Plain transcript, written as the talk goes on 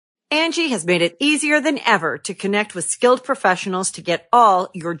Angie has made it easier than ever to connect with skilled professionals to get all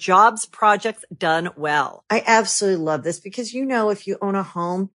your jobs projects done well. I absolutely love this because, if you own a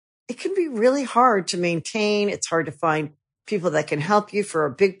home, it can be really hard to maintain. It's hard to find people that can help you for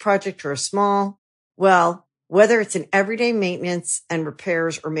a big project or a small. Well, whether it's in everyday maintenance and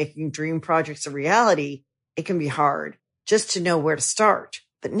repairs or making dream projects a reality, it can be hard just to know where to start.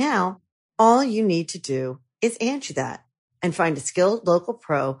 But now all you need to do is Angie that and find a skilled local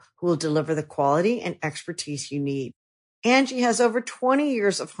pro who will deliver the quality and expertise you need. Angie has over 20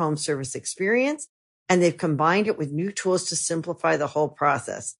 years of home service experience, and they've combined it with new tools to simplify the whole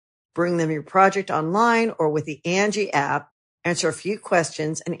process. Bring them your project online or with the Angie app, answer a few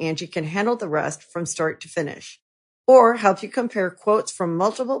questions, and Angie can handle the rest from start to finish. Or help you compare quotes from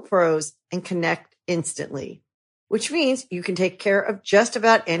multiple pros and connect instantly, which means you can take care of just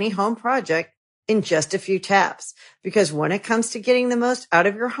about any home project in just a few taps. Because when it comes to getting the most out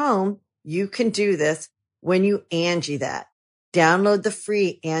of your home, you can do this when you Angie that. Download the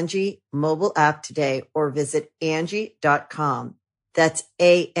free Angie mobile app today or visit Angie.com. That's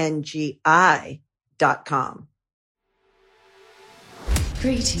ANGI.com.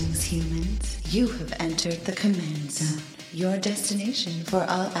 Greetings, humans. You have entered the Command Zone, your destination for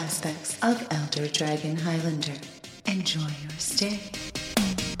all aspects of Elder Dragon Highlander. Enjoy your stay.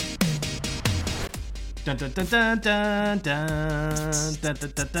 Dun dun dun dun dun dun dun dun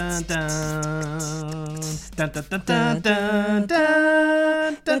dun dun dun dun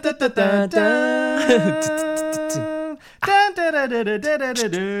dun dun dun dun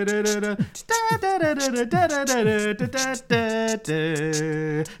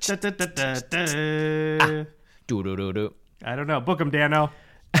I don't know. Book 'em, Dano.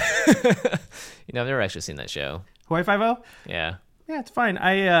 I've never actually seen that show. Hawaii Five-0? Yeah. Yeah, it's fine.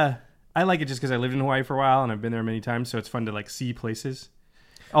 I like it just because I lived in Hawaii for a while and I've been there many times, so it's fun to see places.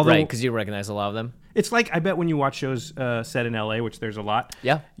 Although, right, because you recognize a lot of them. It's I bet when you watch shows set in LA, which there's a lot,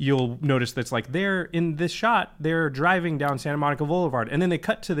 you'll notice that's they're in this shot, they're driving down Santa Monica Boulevard, and then they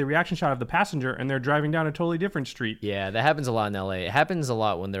cut to the reaction shot of the passenger, and they're driving down a totally different street. Yeah, that happens a lot in LA. It happens a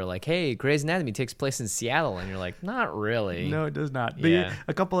lot when they're like, hey, Grey's Anatomy takes place in Seattle, and you're like, not really. No, it does not. Yeah.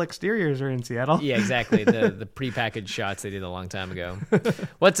 A couple exteriors are in Seattle. Yeah, exactly. The prepackaged shots they did a long time ago.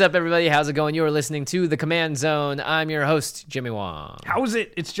 What's up, everybody? How's it going? You are listening to The Command Zone. I'm your host, Jimmy Wong. How's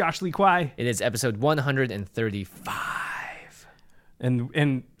it? It's Josh Lee Kwai. It is episode 135. And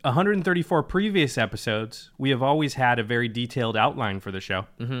in 134 previous episodes, we have always had a very detailed outline for the show.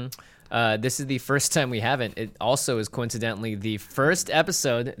 Mm-hmm. This is the first time we haven't. It also is coincidentally the first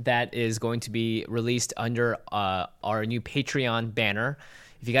episode that is going to be released under our new Patreon banner.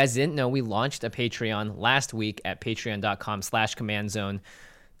 If you guys didn't know, we launched a Patreon last week at patreon.com/commandzone.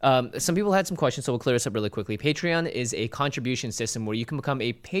 Some people had some questions, so we'll clear this up really quickly. Patreon is a contribution system where you can become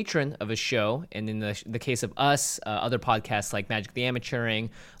a patron of a show, and in the case of us, other podcasts like Magic the Amateuring,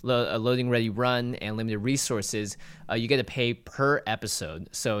 Loading Ready Run, and Limited Resources, you get to pay per episode.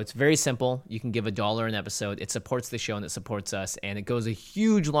 So it's very simple. You can give $1 an episode. It supports the show and it supports us, and it goes a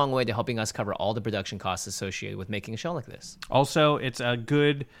huge, long way to helping us cover all the production costs associated with making a show like this. Also, it's a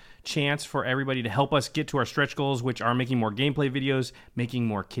good chance for everybody to help us get to our stretch goals, which are making more gameplay videos, making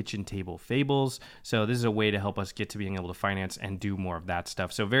more kitchen table fables. So this is a way to help us get to being able to finance and do more of that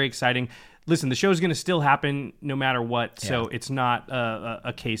stuff. So very exciting. Listen, the show's going to still happen no matter what. Yeah. So it's not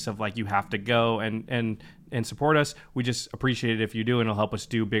a case of you have to go and support us. We just appreciate it if you do, and it'll help us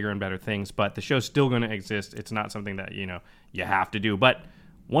do bigger and better things. But the show's still going to exist. It's not something that you have to do. But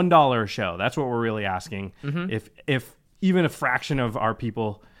 $1 a show, that's what we're really asking. Mm-hmm. If even a fraction of our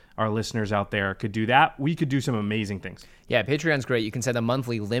people, our listeners out there, could do that, we could do some amazing things. Yeah, Patreon's great. You can set a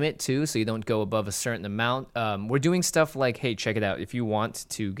monthly limit too, so you don't go above a certain amount. We're doing stuff like, hey, check it out. If you want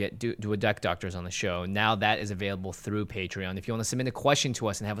to do a Deck Doctors on the show, now that is available through Patreon. If you want to submit a question to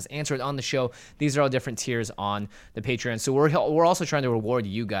us and have us answer it on the show, these are all different tiers on the Patreon. So we're also trying to reward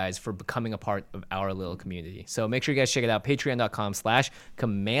you guys for becoming a part of our little community. So make sure you guys check it out,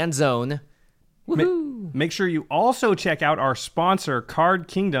 patreon.com/commandzone. Make sure you also check out our sponsor, Card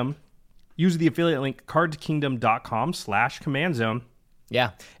Kingdom. Use the affiliate link, cardkingdom.com/commandzone. Yeah,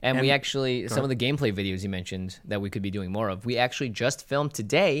 and we actually, some of the gameplay videos you mentioned that we could be doing more of, we actually just filmed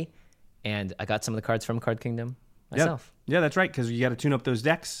today, and I got some of the cards from Card Kingdom myself. Yeah, that's right, because you got to tune up those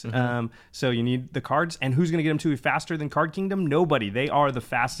decks. Mm-hmm. So you need the cards, and who's going to get them to you faster than Card Kingdom? Nobody. They are the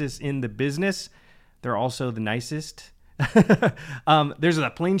fastest in the business. They're also the nicest. There's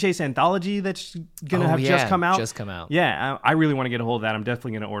a Plane Chase anthology that's gonna have just come out. Yeah, I really want to get a hold of that. I'm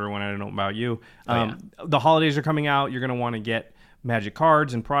definitely gonna order one. I don't know about you. The holidays are coming out. You're gonna want to get Magic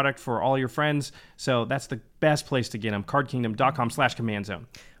cards and product for all your friends. So that's the best place to get them. cardkingdom.com/command zone.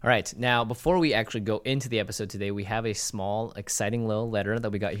 All right. Now, before we actually go into the episode today, we have a small, exciting little letter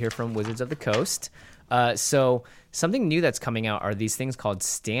that we got here from Wizards of the Coast. So something new that's coming out are these things called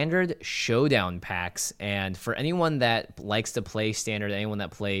Standard Showdown packs. And for anyone that likes to play Standard, anyone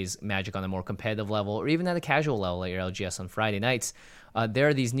that plays Magic on a more competitive level, or even at a casual level at your LGS on Friday nights, there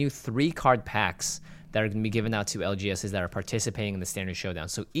are these new 3-card packs that are going to be given out to LGSs that are participating in the Standard Showdown.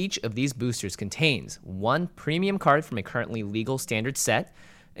 So each of these boosters contains 1 premium card from a currently legal Standard set,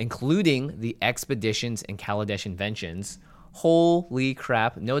 including the Expeditions and Kaladesh Inventions. Holy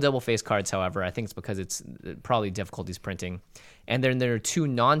crap. No double-face cards, however. I think it's because it's probably difficulties printing. And then there are 2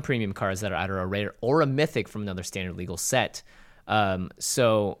 non-premium cards that are either a rare or a mythic from another Standard legal set.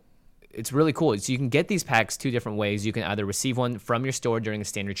 So it's really cool. So you can get these packs 2 different ways. You can either receive one from your store during the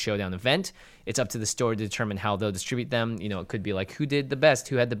Standard Showdown event. It's up to the store to determine how they'll distribute them. You know, it could be like who did the best,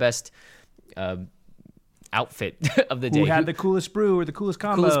 who had the best outfit of the day. Who had the coolest brew or the coolest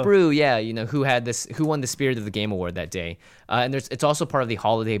combo. Coolest brew, yeah. You know, who won the Spirit of the Game award that day. And it's also part of the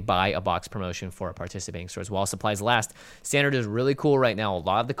holiday buy a box promotion for participating stores while supplies last. Standard is really cool right now. A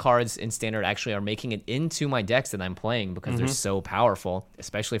lot of the cards in Standard actually are making it into my decks that I'm playing because they're so powerful,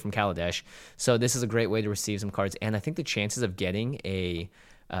 especially from Kaladesh. So this is a great way to receive some cards. And I think the chances of getting a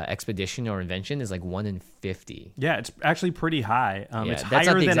expedition or invention is like 1 in 50. Yeah, it's actually pretty high. It's that's not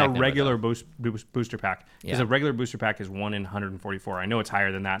higher the than a exact number, regular though. booster pack. Because Yeah. a regular booster pack is 1 in 144. I know it's higher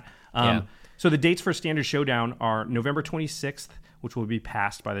than that. Yeah. So the dates for Standard Showdown are November 26th, which will be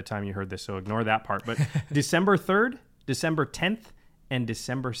passed by the time you heard this, so ignore that part. But December 3rd, December 10th, and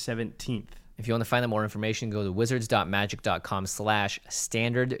December 17th. If you want to find out more information, go to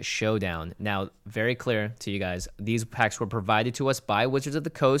wizards.magic.com/standard showdown. Now, very clear to you guys, these packs were provided to us by Wizards of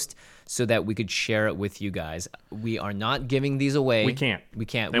the Coast so that we could share it with you guys. We are not giving these away. We can't. We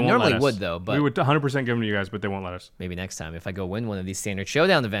can't. They We won't normally let us. would, though, but we would 100% give them to you guys, but they won't let us. maybe next time if I go win one of these Standard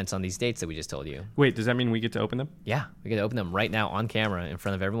Showdown events on these dates that we just told you. Wait, does that mean we get to open them? Yeah, we get to open them right now on camera in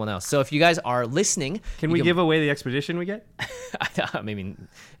front of everyone else. So if you guys are listening, Can we give away the expedition we get? I mean,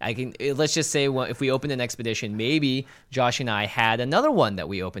 I can. Let's just say if we opened an expedition, maybe Josh and I had another one that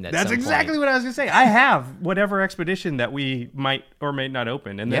we opened at That's some exactly point. what I was going to say. I have whatever expedition that we might or may not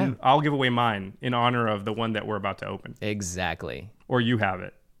open, and then Yeah. I'll give away mine in honor of the one that we're about to open. Exactly. Or you have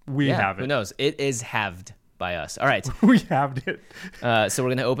it. We have it. Who knows? It is halved by us. All right. We halved it. So we're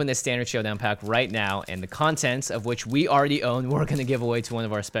going to open this Standard Showdown pack right now, and the contents of which we already own, we're going to give away to one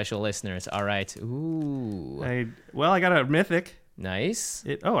of our special listeners. All right. Ooh. I got a mythic. Nice.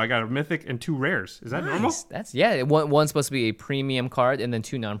 I got a mythic and 2 rares. Is that normal? That's one's supposed to be a premium card and then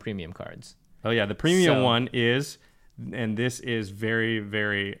 2 non-premium cards. Oh, yeah. The premium So- one is, and this is very,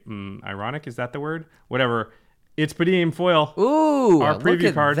 very ironic. Is that the word? Whatever. It's Palladium Foil. Ooh, Our look preview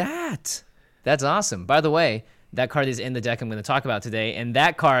at card. that. That's awesome. By the way, that card is in the deck I'm going to talk about today, and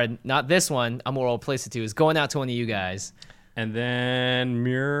that card, not this one, I'm more place it to, is going out to one of you guys. And then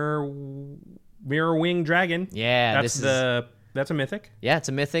Mirror Wing Dragon. Yeah, That's a mythic. Yeah, it's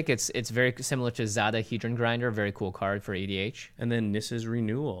a mythic. It's very similar to Zada Hedron Grinder, very cool card for EDH. And then Nissa's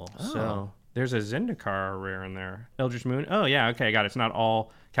Renewal. Oh. So there's a Zendikar rare in there. Eldritch Moon. Oh, yeah. Okay, I got it. It's not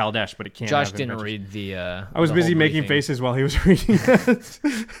all Kaladesh, but it can Josh have didn't inventions. read the I was the busy whole making briefing. faces while he was reading it.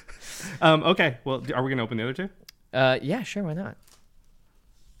 Okay, well, are we going to open the other 2? Yeah, sure, why not?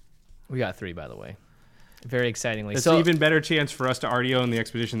 We got 3, by the way. Very excitingly. It's so an even better chance for us to already own the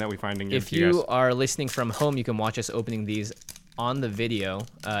expedition that we find and give if to you you guys. are listening from home, you can watch us opening these on the video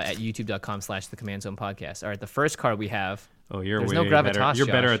at youtube.com/the Command Zone Podcast. All right, the first card we have. Oh, you're there's way no better. gravitas, You're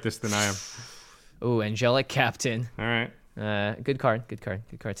better Josh. at this than I am. Oh, Angelic Captain. All right. Good card.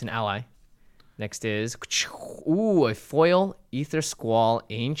 It's an ally. Next is a foil Ether Squall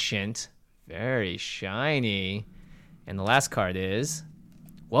Ancient. Very shiny. And the last card is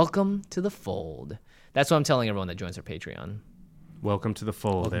Welcome to the Fold. That's what I'm telling everyone that joins our Patreon. Welcome to the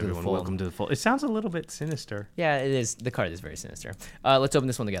fold, Welcome to the everyone. fold. Welcome to the fold. It sounds a little bit sinister. Yeah, it is. The card is very sinister. Let's open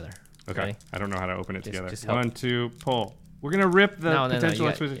this one together. Okay. Ready? I don't know how to open it Just- together. just help. 1, 2, pull. We're going to rip the No, potential you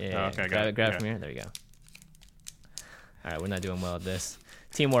exposition. got- Oh, okay, I got grab it. Grab Okay. it from here. There you go. All right, we're not doing well at this.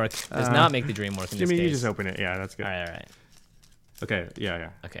 Teamwork does not make the dream work in this Jimmy, case. you just open it. Yeah, that's good. All right. Okay,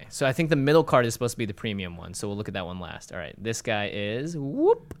 yeah. Okay, so I think the middle card is supposed to be the premium one, so we'll look at that one last. All right, this guy is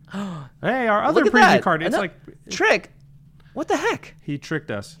whoop. Hey, our other Look at preview that. card. It's like trick. What the heck? he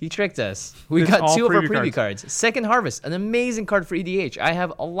tricked us. He tricked us. We It's got all 2 of our preview preview cards. Second Harvest, an amazing card for EDH. I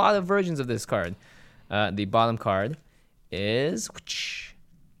have a lot of versions of this card. The bottom card is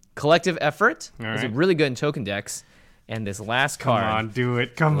Collective Effort. All It's right. really good in token decks. And this last Come card. on, do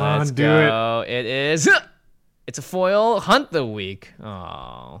it. Come Let's on, do it. go. It is. It's a foil hunt the week.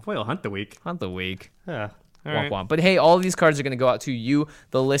 Oh, Foil hunt the week. hunt the week. Yeah. All Womp right. womp. But hey, all of these cards are going to go out to you,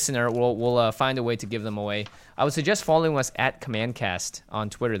 the listener. We'll find a way to give them away. I would suggest following us at CommandCast on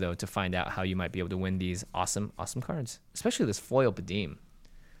Twitter, though, to find out how you might be able to win these awesome cards. Especially this foil Padim.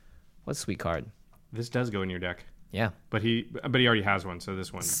 What a sweet card. This does go in your deck. Yeah. But he already has one, so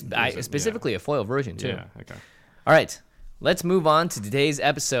this one. Specifically a foil version, too. Yeah, okay. All right. Let's move on to today's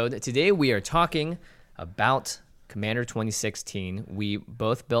episode. Today we are talking about Commander 2016. We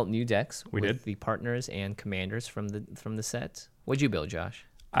both built new decks with the partners and commanders from the set. What'd you build, Josh?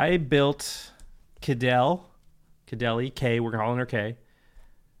 I built Kydele, K, we're calling her K,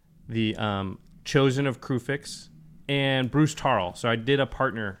 the Chosen of Krufix, and Bruce Tarl. So I did a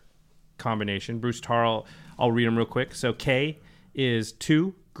partner combination. Bruce Tarl, I'll read them real quick. So K is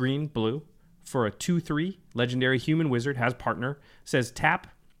 2 green, blue for a 2/3 legendary human wizard, has partner, says tap,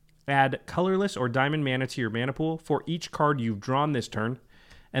 add colorless or diamond mana to your mana pool for each card you've drawn this turn.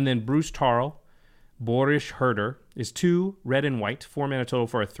 And then Bruce Tarl, Boorish Herder, is 2 red and white, 4 mana total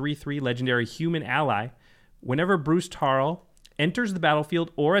for a 3/3 legendary human ally. Whenever Bruce Tarl enters the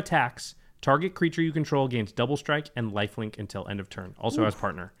battlefield or attacks, target creature you control gains double strike and lifelink until end of turn. Also has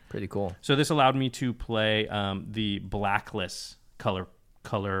partner. Pretty cool. So this allowed me to play the blacklist color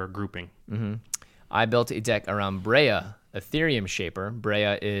grouping. Mm-hmm. I built a deck around Breya, Ethereum Shaper.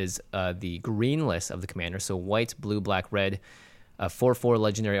 Breya is the green list of the commander, so white, blue, black, red, 4/4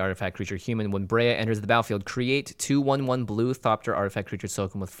 legendary artifact creature human. When Breya enters the battlefield, create 2/1/1 blue Thopter artifact creature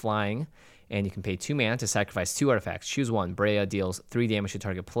token with flying, and you can pay 2 mana to sacrifice 2 artifacts. Choose one. Breya deals 3 damage to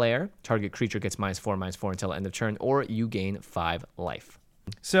target player. Target creature gets -4/-4 until end of turn, or you gain 5 life.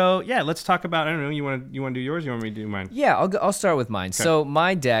 So yeah, let's talk about. I don't know. You want to do yours? Or you want me to do mine? Yeah, I'll start with mine. Okay. So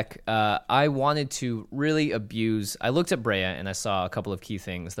my deck, I wanted to really abuse. I looked at Breya and I saw a couple of key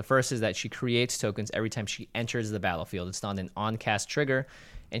things. The first is that she creates tokens every time she enters the battlefield. It's not an on-cast trigger,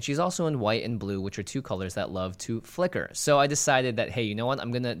 and she's also in white and blue, which are 2 colors that love to flicker. So I decided that, hey, you know what?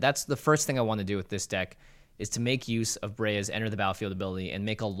 That's the first thing I want to do with this deck, is to make use of Breya's enter the battlefield ability and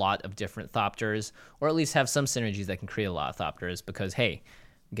make a lot of different Thopters, or at least have some synergies that can create a lot of Thopters, because hey,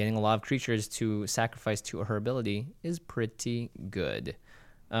 getting a lot of creatures to sacrifice to her ability is pretty good.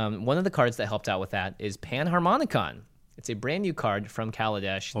 One of the cards that helped out with that is Panharmonicon. It's a brand new card from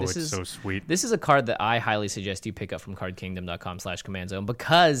Kaladesh. Oh, it's so sweet. This is a card that I highly suggest you pick up from cardkingdom.com/command-zone,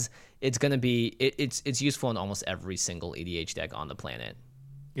 because it's going to be it's useful in almost every single EDH deck on the planet.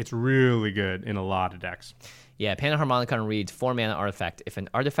 It's really good in a lot of decks. Yeah, Panharmonicon reads 4 mana artifact. If an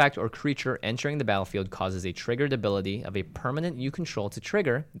artifact or creature entering the battlefield causes a triggered ability of a permanent you control to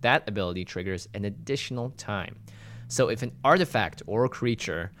trigger, that ability triggers an additional time. So if an artifact or a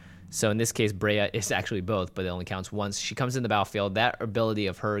creature, so in this case Breya is actually both, but it only counts once, she comes in the battlefield, that ability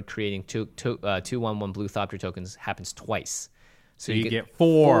of her creating 2/1/1 blue Thopter tokens happens twice. So you get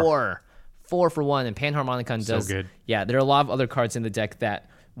 4 for 1, and Panharmonicon does. So good. Yeah, there are a lot of other cards in the deck that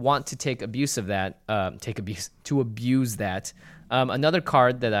want to take abuse of that, abuse that. Another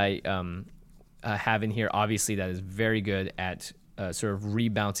card that I have in here, obviously, that is very good at sort of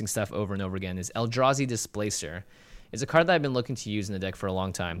rebouncing stuff over and over again, is Eldrazi Displacer. It's a card that I've been looking to use in the deck for a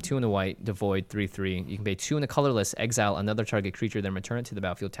long time. 2 and a white, devoid, 3/3. You can pay 2 and a colorless, exile another target creature, then return it to the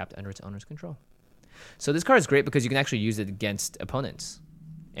battlefield tapped under its owner's control. So this card is great because you can actually use it against opponents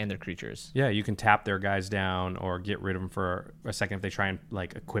and their creatures. Yeah, you can tap their guys down or get rid of them for a second if they try and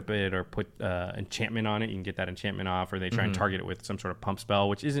like equip it or put enchantment on it. You can get that enchantment off, or they try and target it with some sort of pump spell,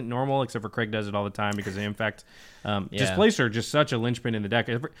 which isn't normal, except for Craig does it all the time because of Infect. Displacer, just such a linchpin in the deck.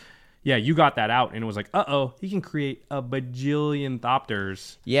 Yeah, you got that out, and it was like, he can create a bajillion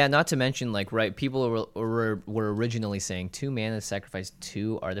Thopters. Yeah, not to mention, people were originally saying 2 mana to sacrifice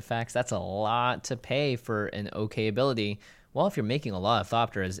 2 artifacts. That's a lot to pay for an okay ability. Well, if you're making a lot of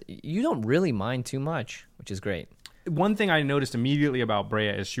Thopters, you don't really mind too much, which is great. One thing I noticed immediately about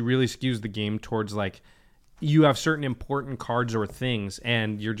Breya is she really skews the game towards, you have certain important cards or things,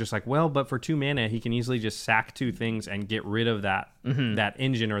 and you're just like, well, but for 2 mana, he can easily just sack 2 things and get rid of that that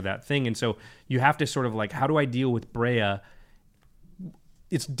engine or that thing. And so you have to sort of how do I deal with Breya?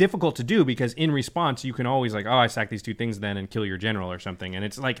 It's difficult to do because in response, you can always I sack these 2 things then and kill your general or something. And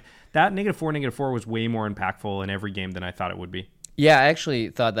it's that -4/-4 was way more impactful in every game than I thought it would be. Yeah, I actually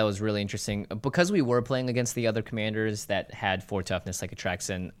thought that was really interesting because we were playing against the other commanders that had 4 toughness, like Atrax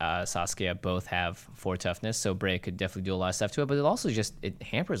and Saskia both have 4 toughness, so Breya could definitely do a lot of stuff to it, but it also it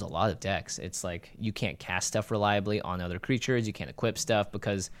hampers a lot of decks. It's you can't cast stuff reliably on other creatures, you can't equip stuff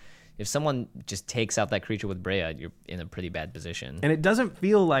because if someone just takes out that creature with Breya, you're in a pretty bad position. And it doesn't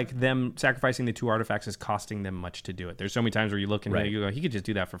feel like them sacrificing the 2 artifacts is costing them much to do it. There's so many times where you look and you go, he could just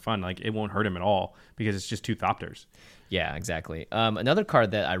do that for fun. Like, it won't hurt him at all because it's just 2 Thopters. Yeah, exactly. Another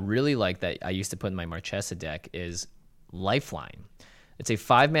card that I really like that I used to put in my Marchesa deck is Lifeline. It's a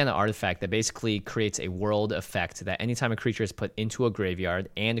 5-mana artifact that basically creates a world effect that anytime a creature is put into a graveyard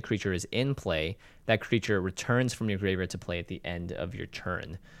and a creature is in play, that creature returns from your graveyard to play at the end of your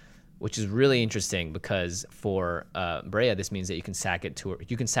turn, which is really interesting because for Breya, this means that you can sack it to her.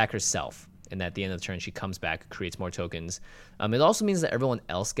 You can sack herself, and at the end of the turn, she comes back, creates more tokens. It also means that everyone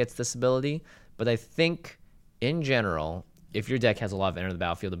else gets this ability, but I think in general, if your deck has a lot of enter the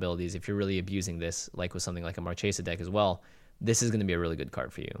battlefield abilities, if you're really abusing this, like with something like a Marchesa deck as well, this is going to be a really good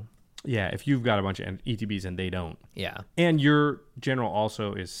card for you. Yeah, if you've got a bunch of ETBs and they don't. Yeah. And your general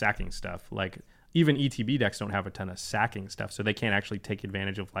also is sacking stuff. Like, even ETB decks don't have a ton of sacking stuff, so they can't actually take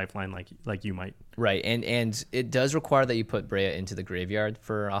advantage of Lifeline like you might. Right, and it does require that you put Breya into the graveyard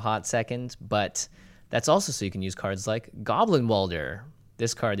for a hot second, but that's also so you can use cards like Goblin Welder.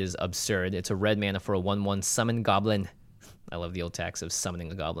 This card is absurd. It's a red mana for a 1/1 summon goblin. I love the old tax of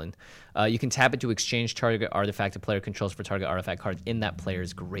summoning a goblin. You can tap it to exchange target artifact a player controls for target artifact card in that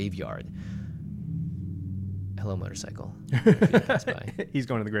player's graveyard. Hello, motorcycle. He's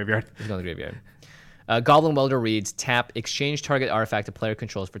going to the graveyard. He's going to the graveyard. Goblin Welder reads, tap, exchange target artifact a player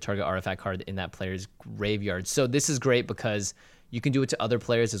controls for target artifact card in that player's graveyard. So this is great because you can do it to other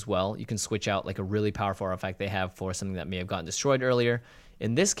players as well. You can switch out like a really powerful artifact they have for something that may have gotten destroyed earlier.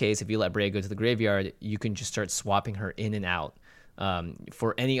 In this case, if you let Breya go to the graveyard, you can just start swapping her in and out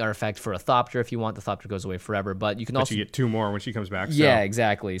for any artifact. For a Thopter, if you want, the Thopter goes away forever. But you can also you get 2 more when she comes back. Yeah,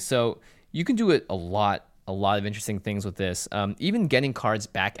 exactly. So you can do it a lot of interesting things with this. Even getting cards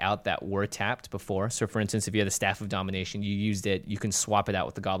back out that were tapped before. So, for instance, if you had a Staff of Domination, you used it, you can swap it out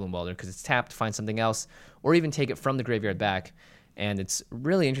with the Goblin Welder because it's tapped, find something else, or even take it from the graveyard back. And it's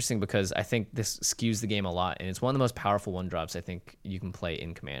really interesting because I think this skews the game a lot, and it's one of the most powerful 1-drops I think you can play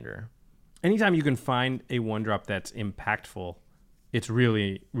in Commander. Anytime you can find a 1-drop that's impactful, it's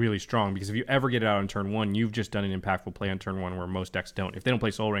really, really strong, because if you ever get it out on turn 1, you've just done an impactful play on turn 1 where most decks don't. If they don't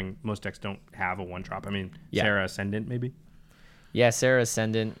play Soul Ring, most decks don't have a 1-drop. I mean, yeah. Sarah Ascendant, maybe? Yeah, Sarah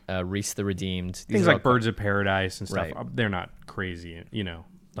Ascendant, Reese the Redeemed. Things like Birds of Paradise and stuff, right. They're not crazy,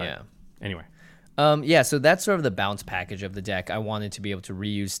 But yeah. Anyway. So that's sort of the bounce package of the deck. I wanted to be able to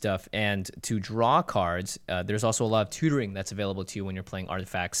reuse stuff and to draw cards. There's also a lot of tutoring that's available to you when you're playing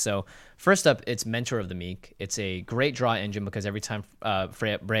artifacts. So first up, it's Mentor of the Meek. It's a great draw engine because every time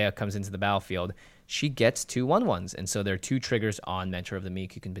Breya comes into the battlefield, she gets 2 1/1s. And so there are 2 triggers on Mentor of the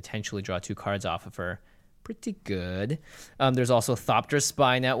Meek. You can potentially draw 2 cards off of her. Pretty good. There's also Thopter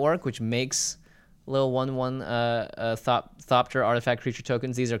Spy Network, which makes little 1/1 Thopter artifact creature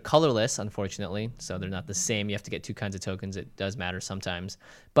tokens. These are colorless, unfortunately, so they're not the same. You have to get 2 kinds of tokens. It does matter sometimes.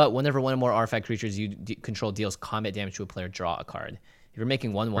 But whenever one or more artifact creatures you control deals combat damage to a player, draw a card. If you're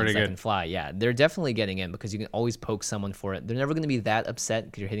making 1/1s that can fly, yeah, they're definitely getting in because you can always poke someone for it. They're never going to be that upset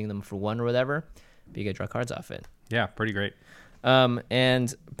because you're hitting them for 1 or whatever, but you get to draw cards off it. Yeah, pretty great.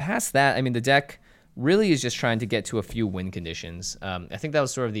 And past that, I mean, the deck really is just trying to get to a few win conditions. I think that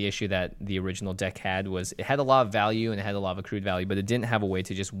was sort of the issue that the original deck had, was it had a lot of value and it had a lot of accrued value, but it didn't have a way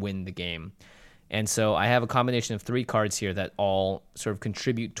to just win the game. And so I have a combination of 3 cards here that all sort of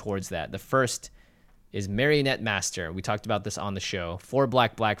contribute towards that. The first is Marionette Master. We talked about this on the show. 4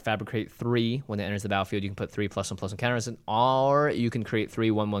 black, fabricate 3. When it enters the battlefield, you can put 3 +1/+1 counters in, or you can create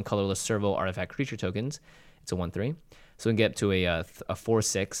 3 1/1 colorless servo artifact creature tokens. It's a 1/3. So we can get to a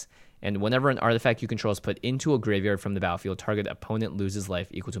 4/6. And whenever an artifact you control is put into a graveyard from the battlefield, target opponent loses life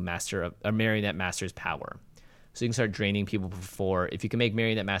equal to Marionette Master's power. So you can start draining people for 4. If you can make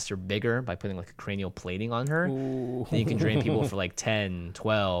Marionette Master bigger by putting like a cranial plating on her, then you can drain people for like 10,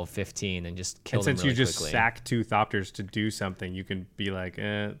 12, 15, and just kill them really quickly. And since you just sack 2 Thopters to do something, you can be like,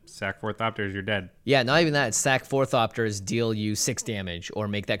 sack 4 Thopters, you're dead. Yeah, not even that. It's sack 4 Thopters, deal you 6 damage, or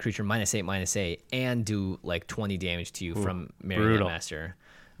make that creature -8/-8, and do like 20 damage to you from Marionette Master.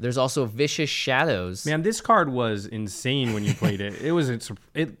 There's also Vicious Shadows. Man, this card was insane when you played it.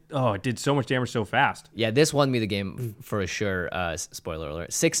 It did so much damage so fast. Yeah, this won me the game for sure. Spoiler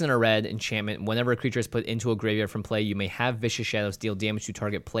alert. 6 and a red enchantment. Whenever a creature is put into a graveyard from play, you may have Vicious Shadows deal damage to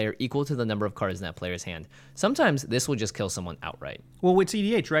target player equal to the number of cards in that player's hand. Sometimes this will just kill someone outright. Well, it's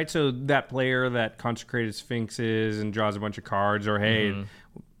EDH, right? So that player that Consecrated Sphinxes and draws a bunch of cards, or hey,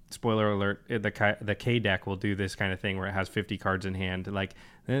 spoiler alert, the K deck will do this kind of thing where it has 50 cards in hand. Like,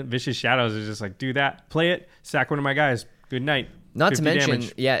 Vicious Shadows is just like, do that, play it, sack one of my guys, good night. Not to mention,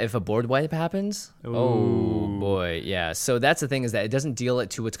 damage. if a board wipe happens, oh boy, yeah. So that's the thing, is that it doesn't deal it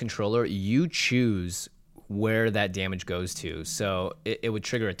to its controller. You choose where that damage goes to. So it would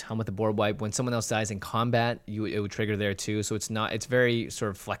trigger a ton with the board wipe. When someone else dies in combat, it would trigger there too. So it's very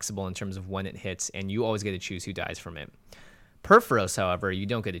sort of flexible in terms of when it hits, and you always get to choose who dies from it. Perforos, however, you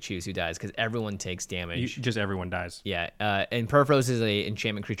don't get to choose who dies because everyone takes damage. Just everyone dies. Yeah, and Perforos is a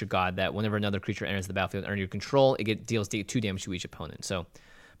enchantment creature god that whenever another creature enters the battlefield under your control, it deals 2 damage to each opponent. So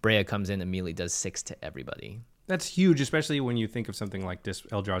Breya comes in, immediately does 6 to everybody. That's huge, especially when you think of something like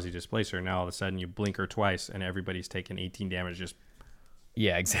Eldrazi Displacer. Now all of a sudden you blink her twice and everybody's taking 18 damage just...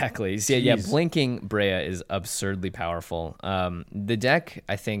 Yeah, exactly. So, yeah, blinking Breya is absurdly powerful. The deck,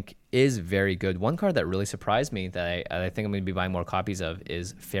 I think, is very good. One card that really surprised me that I think I'm going to be buying more copies of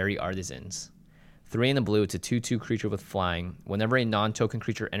is Fairy Artisans. 3 in the blue, it's a 2/2 creature with flying. Whenever a non-token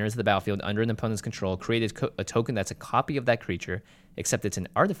creature enters the battlefield under an opponent's control, create a token that's a copy of that creature, except it's an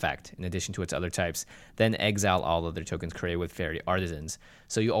artifact in addition to its other types. Then exile all other tokens created with Fairy Artisans.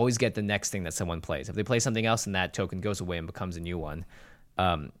 So you always get the next thing that someone plays. If they play something else, then that token goes away and becomes a new one.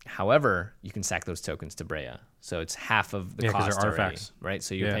 However, you can sack those tokens to Breya. So it's half of the cost they're already, artifacts. right?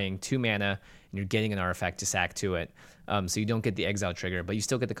 So you're paying 2 mana and you're getting an artifact to sack to it. So you don't get the exile trigger, but you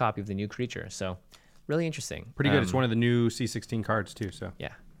still get the copy of the new creature. So really interesting. Pretty good. It's one of the new C16 cards too. So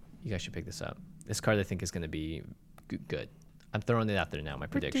yeah, you guys should pick this up. This card I think is going to be good. I'm throwing it out there now. My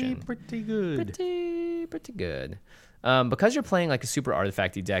prediction. Pretty good. Pretty good. Because you're playing like a super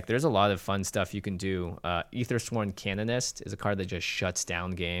artifacty deck, there's a lot of fun stuff you can do. Aethersworn Canonist is a card that just shuts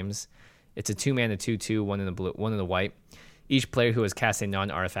down games. It's a 2 mana 2/2, 1 in the blue, 1 in the white. Each player who has cast a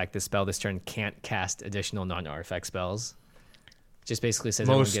non-artifact this spell this turn can't cast additional non-artifact spells. Just basically says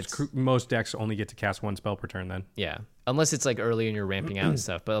most decks only get to cast 1 spell per turn then. Yeah. Unless it's like early and you're ramping out and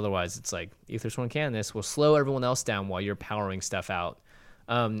stuff. But otherwise it's like Aethersworn Canonist will slow everyone else down while you're powering stuff out.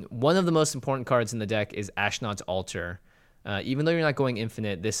 One of the most important cards in the deck is Ashnod's Altar. Even though you're not going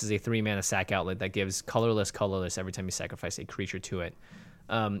infinite, this is a 3 mana sack outlet that gives colorless every time you sacrifice a creature to it.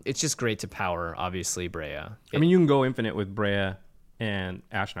 It's just great to power, obviously, Breya. I mean, you can go infinite with Breya and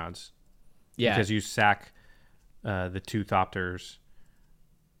Ashnod's. Yeah. Because you sack the 2 Thopters.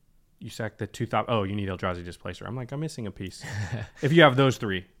 You sack the 2 Thopters. Oh, you need Eldrazi Displacer. I'm missing a piece. If you have those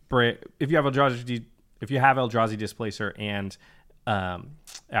 3. If you have Eldrazi Displacer and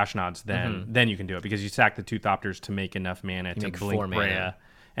Ashnod's, then you can do it because you sack the 2 Thopters to make enough mana to blink Breya,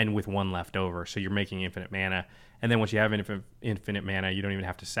 and with 1 left over, so you're making infinite mana. And then once you have infinite mana, you don't even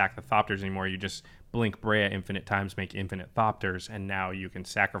have to sack the Thopters anymore. You just blink Breya infinite times, make infinite Thopters, and now you can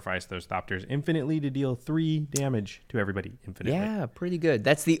sacrifice those Thopters infinitely to deal 3 damage to everybody infinitely. Yeah, pretty good.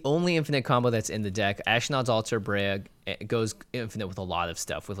 That's the only infinite combo that's in the deck. Ashnod's Altar, Breya goes infinite with a lot of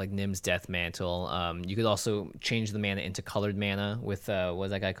stuff, with like Nim's Death Mantle. You could also change the mana into colored mana with, what's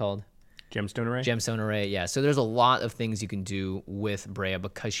that guy called? Gemstone Array, yeah. So there's a lot of things you can do with Breya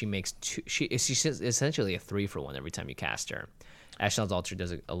because she makes she's essentially a 3-for-1 every time you cast her. Ashnod's Altar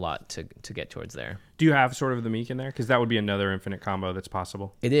does a lot to get towards there. Do you have Sword of the Meek in there? Because that would be another infinite combo that's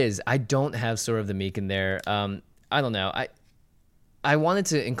possible. It is. I don't have Sword of the Meek in there. I don't know. I wanted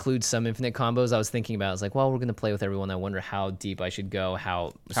to include some infinite combos. I was thinking about, I was like, well, we're going to play with everyone. I wonder how deep I should go,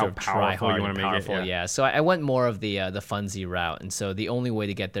 how sort of powerful you want to make it. Yeah. So I went more of the funsy route. And so the only way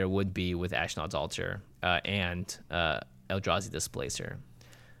to get there would be with Ashnod's Altar and Eldrazi Displacer.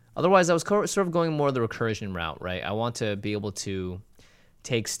 Otherwise, I was sort of going more the recursion route, right? I want to be able to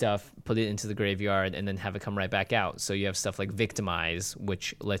take stuff, put it into the graveyard, and then have it come right back out. So you have stuff like Victimize,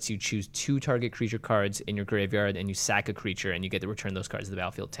 which lets you choose 2 target creature cards in your graveyard, and you sack a creature, and you get to return those cards to the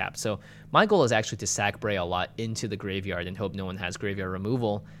battlefield tapped. So my goal is actually to sack Breya a lot into the graveyard and hope no one has graveyard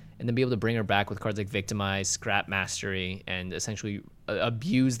removal, and then be able to bring her back with cards like Victimize, Scrap Mastery, and essentially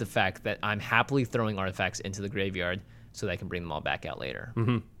abuse the fact that I'm happily throwing artifacts into the graveyard so that I can bring them all back out later.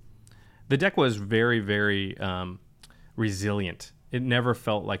 Mm-hmm. The deck was very, very resilient. It never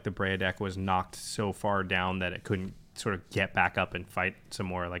felt like the Breya deck was knocked so far down that it couldn't sort of get back up and fight some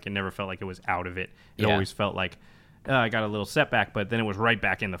more. Like, it never felt like it was out of it. It always felt like, I got a little setback, but then it was right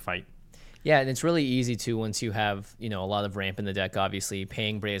back in the fight. Yeah, and it's really easy to, once you have, a lot of ramp in the deck, obviously,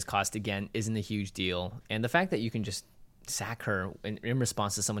 paying Breya's cost again isn't a huge deal. And the fact that you can just sack her in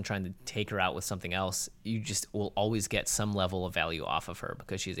response to someone trying to take her out with something else, you just will always get some level of value off of her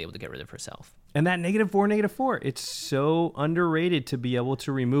because she's able to get rid of herself. And that -4/-4, it's so underrated to be able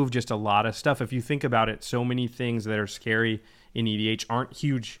to remove just a lot of stuff. If you think about it, so many things that are scary in EDH aren't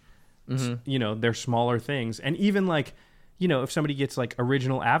huge. Mm-hmm. They're smaller things. And even like, if somebody gets like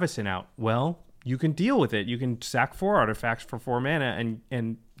original Avacyn out, well, you can deal with it. You can sack 4 artifacts for 4 mana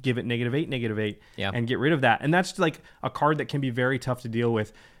and give it -8, -8, Yeah. and get rid of that. And that's like a card that can be very tough to deal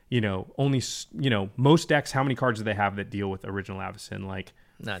with. Only, most decks, how many cards do they have that deal with original Avacyn? Like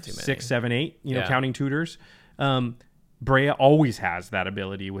Not too many. 6, 7, 8, Yeah. counting tutors. Breya always has that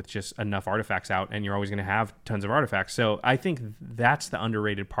ability with just enough artifacts out, and you're always going to have tons of artifacts. So I think that's the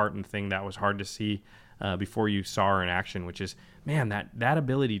underrated part and thing that was hard to see before you saw her in action, which is, man, that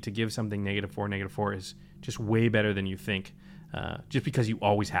ability to give something -4 is just way better than you think, just because you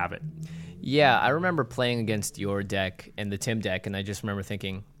always have it. Yeah, I remember playing against your deck and the Tim deck, and I just remember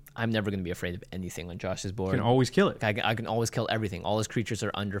thinking, I'm never going to be afraid of anything on Josh's board. You can always kill it. I can always kill everything. All his creatures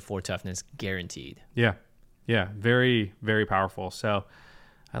are under 4 toughness, guaranteed. Yeah, very, very powerful. So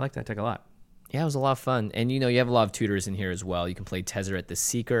I like that deck a lot. Yeah, it was a lot of fun. And, you have a lot of tutors in here as well. You can play Tezzeret the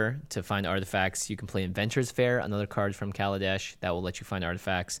Seeker to find artifacts. You can play Inventor's Fair, another card from Kaladesh that will let you find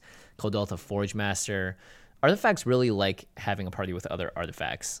artifacts. Kodaltha Forge Master. Artifacts really like having a party with other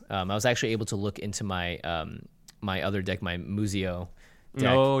artifacts. I was actually able to look into my my other deck, my Muzio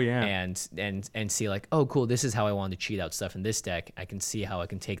deck. Oh, yeah. And see like, oh, cool, this is how I wanted to cheat out stuff in this deck. I can see how I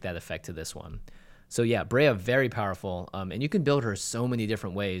can take that effect to this one. So yeah, Breya, very powerful, and you can build her so many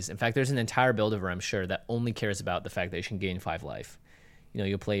different ways. In fact, there's an entire build of her, I'm sure, that only cares about the fact that you can gain 5 life.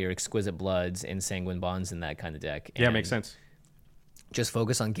 You'll play your Exquisite Bloods and Sanguine Bonds in that kind of deck. Yeah, makes sense. Just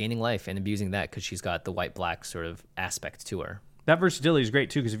focus on gaining life and abusing that because she's got the white-black sort of aspect to her. That versatility is great,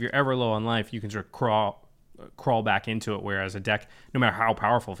 too, because if you're ever low on life, you can sort of crawl back into it, whereas a deck, no matter how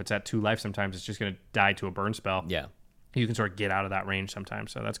powerful, if it's at 2 life, sometimes it's just going to die to a burn spell. Yeah. You can sort of get out of that range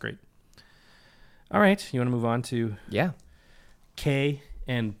sometimes, so that's great. All right, you want to move on to K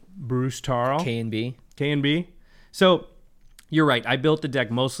and Bruce Tarl? K and B. So you're right. I built the deck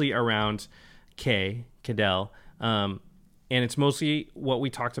mostly around Kydele, and it's mostly what we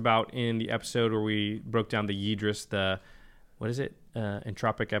talked about in the episode where we broke down the Yidris, what is it?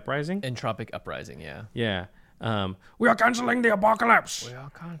 Entropic Uprising? Entropic Uprising, yeah. Yeah. We are canceling the apocalypse.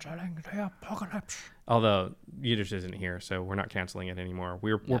 Although Yiddish isn't here, so we're not canceling it anymore.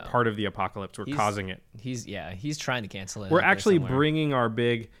 We're part of the apocalypse. We're causing it. He's trying to cancel it. We're actually bringing our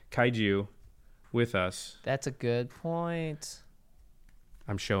big kaiju with us. That's a good point.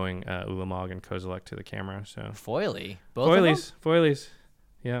 I'm showing Ulamog and Kozilek to the camera. So Foily, both of them? Foilies.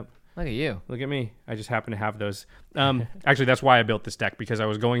 Yep. Look at you. Look at me. I just happen to have those. Actually, that's why I built this deck, because I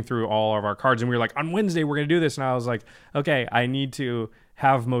was going through all of our cards, and we were like, on Wednesday, we're going to do this. And I was like, okay, I need to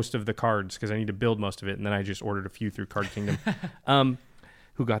have most of the cards because I need to build most of it. And then I just ordered a few through Card Kingdom,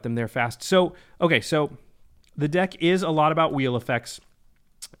 who got them there fast. So the deck is a lot about wheel effects.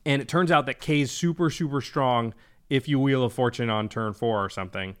 And it turns out that K is super, super strong if you Wheel of Fortune on turn 4 or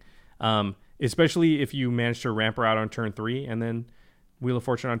something, especially if you manage to ramp her out on turn 3 and then Wheel of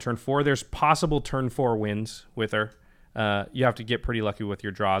Fortune on turn 4. There's possible turn 4 wins with her. You have to get pretty lucky with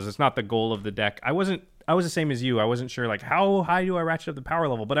your draws. It's not the goal of the deck. I was the same as you. I wasn't sure, like, how high do I ratchet up the power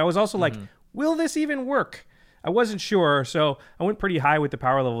level? But I was also like, will this even work? I wasn't sure, so I went pretty high with the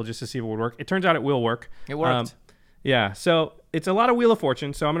power level just to see if it would work. It turns out it will work. It worked. Yeah, so it's a lot of Wheel of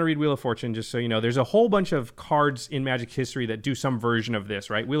Fortune. So I'm going to read Wheel of Fortune just so you know. There's a whole bunch of cards in Magic history that do some version of this,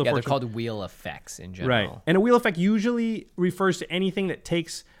 right? Wheel of Fortune. They're called wheel effects in general. Right. And a wheel effect usually refers to anything that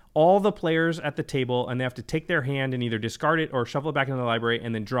takes all the players at the table and they have to take their hand and either discard it or shuffle it back into the library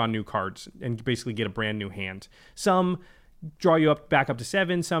and then draw new cards and basically get a brand new hand. Some draw you back up to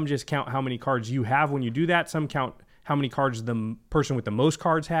 7. Some just count how many cards you have when you do that. Some count how many cards the person with the most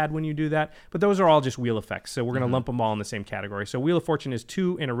cards had when you do that. But those are all just wheel effects. So we're going to lump them all in the same category. So Wheel of Fortune is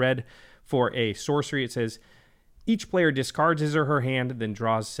 2 in a red for a sorcery. It says each player discards his or her hand, then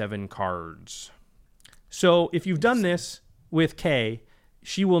draws 7 cards. So if you've done this with K,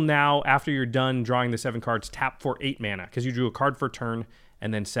 she will now, after you're done drawing the 7 cards, tap for 8 mana because you drew a card for turn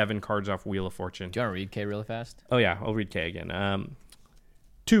and then 7 cards off Wheel of Fortune. Do you want to read K really fast? Oh, yeah. I'll read K again.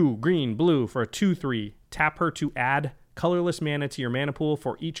 2 green, blue for a 2/3. Tap her to add colorless mana to your mana pool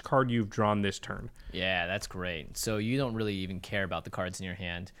for each card you've drawn this turn. Yeah, that's great. So you don't really even care about the cards in your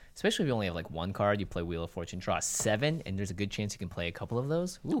hand, especially if you only have like 1 card. You play Wheel of Fortune, draw 7, and there's a good chance you can play a couple of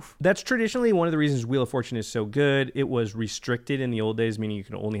those. Oof. That's traditionally one of the reasons Wheel of Fortune is so good. It was restricted in the old days, meaning you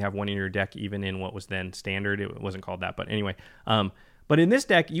could only have 1 in your deck, even in what was then standard. It wasn't called that, but anyway. But in this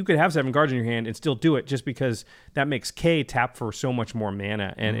deck, you could have 7 cards in your hand and still do it just because that makes K tap for so much more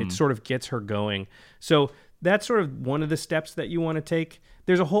mana, and it sort of gets her going. So that's sort of one of the steps that you want to take.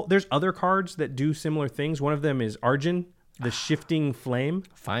 There's other cards that do similar things. One of them is Arjun, the Shifting Flame.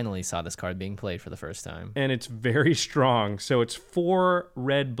 Finally saw this card being played for the first time. And it's very strong. So it's 4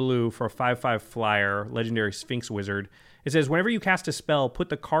 red-blue for a 5/5 flyer, legendary Sphinx Wizard. It says, whenever you cast a spell, put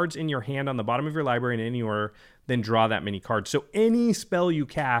the cards in your hand on the bottom of your library in any order, then draw that many cards. So any spell you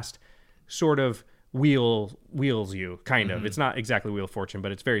cast sort of wheels you, kind of. It's not exactly Wheel of Fortune,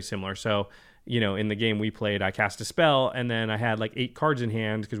 but it's very similar. So, in the game we played, I cast a spell, and then I had like 8 cards in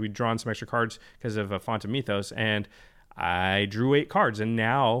hand because we'd drawn some extra cards because of a Font of Mythos, and I drew 8 cards, and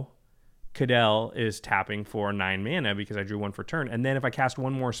now Kydele is tapping for 9 mana because I drew 1 for turn. And then if I cast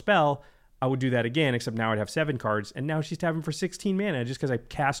one more spell, I would do that again, except now I'd have 7 cards, and now she's tapping for 16 mana just because I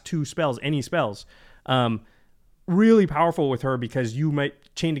cast 2 spells, any spells. Really powerful with her because you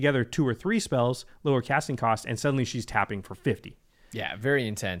might chain together 2 or 3 spells, lower casting cost, and suddenly she's tapping for 50. Yeah, very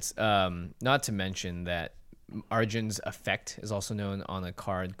intense. Not to mention that Arjun's effect is also known on a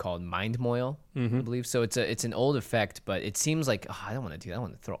card called Mind Moil, I believe. So it's an old effect, but it seems like, I don't want to do that. I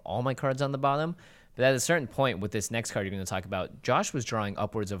want to throw all my cards on the bottom. But at a certain point with this next card you're going to talk about, Josh was drawing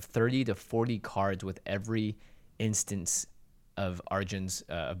upwards of 30 to 40 cards with every instance of Arjun's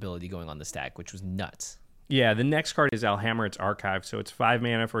ability going on the stack, which was nuts. Yeah, the next card is Alhammarret's Archive. So it's 5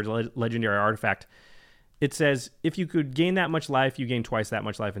 mana for a legendary artifact. It says, if you could gain that much life, you gain twice that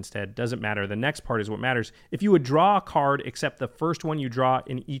much life instead. Doesn't matter. The next part is what matters. If you would draw a card, except the first one you draw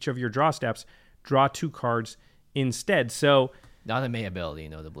in each of your draw steps, draw 2 cards instead. So, not a May ability,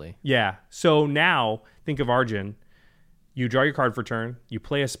 notably. Yeah. So now, think of Arjun. You draw your card for turn. You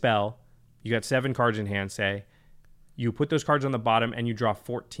play a spell. You got 7 cards in hand, say. You put those cards on the bottom, and you draw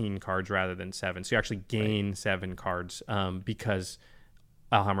 14 cards rather than 7. So you actually gain 7 cards because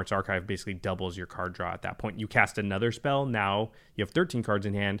Alhammarret's Archive basically doubles your card draw at that point. You cast another spell. Now you have 13 cards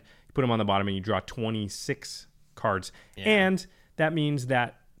in hand. You put them on the bottom, and you draw 26 cards. Yeah. And that means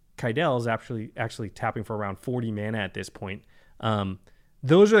that Kydele is actually tapping for around 40 mana at this point.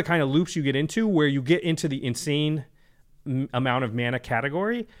 Those are the kind of loops you get into where you get into the insane amount of mana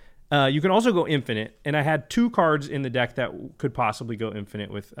category. You can also go infinite, and I had 2 cards in the deck that could possibly go infinite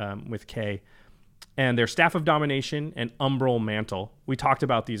with K. And they're Staff of Domination and Umbral Mantle. We talked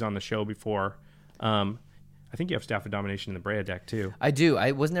about these on the show before. I think you have Staff of Domination in the Breya deck too. I do.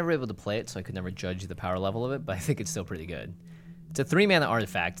 I was never able to play it, so I could never judge the power level of it, but I think it's still pretty good. It's a 3-mana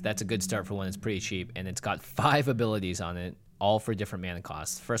artifact. That's a good start for one. It's pretty cheap, and it's got 5 abilities on it, all for different mana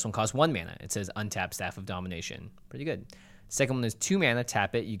costs. First one costs 1 mana. It says Untap Staff of Domination. Pretty good. Second one is 2 mana,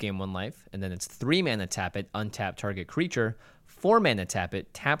 tap it, you gain 1 life. And then it's 3 mana, tap it, untap target creature. 4 mana, tap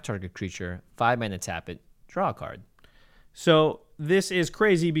it, tap target creature. 5 mana, tap it, draw a card. So this is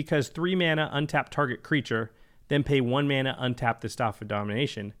crazy because 3 mana, untap target creature, then pay 1 mana, untap the Staff of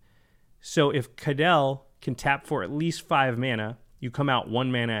Domination. So if Kydele can tap for at least 5 mana, you come out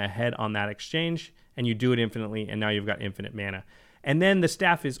 1 mana ahead on that exchange, and you do it infinitely, and now you've got infinite mana. And then the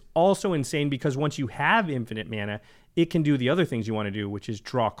staff is also insane because once you have infinite mana, it can do the other things you want to do, which is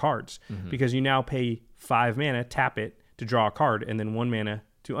draw cards. Because you now pay 5 mana, tap it to draw a card, and then 1 mana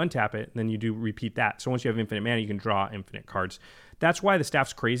to untap it, and then you do repeat that. So once you have infinite mana, you can draw infinite cards. That's why the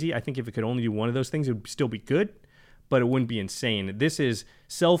staff's crazy. I think if it could only do one of those things, it would still be good, but it wouldn't be insane. This is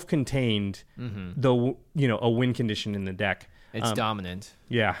self-contained, though, a win condition in the deck. It's dominant.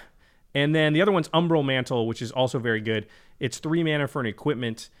 Yeah. And then the other one's Umbral Mantle, which is also very good. It's 3 mana for an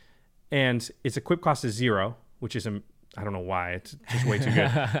equipment, and its equip cost is 0, which is, I don't know why. It's just way too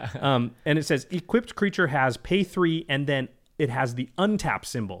good. And it says, equipped creature has pay 3, and then it has the untap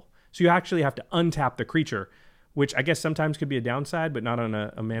symbol. So you actually have to untap the creature, which I guess sometimes could be a downside, but not on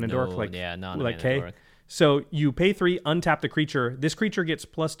a mana dork like K. Dork. So you pay 3, untap the creature. This creature gets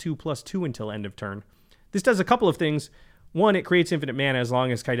 +2/+2 until end of turn. This does a couple of things. One, it creates infinite mana as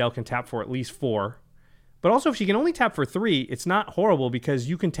long as Kydele can tap for at least 4. But also, if she can only tap for 3, it's not horrible because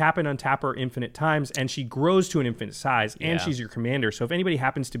you can tap and untap her infinite times, and she grows to an infinite size, and she's your commander. So if anybody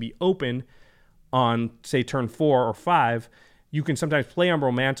happens to be open on, say, turn 4 or 5, you can sometimes play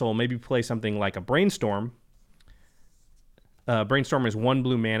Umbral Mantle, maybe play something like a Brainstorm. Brainstorm is 1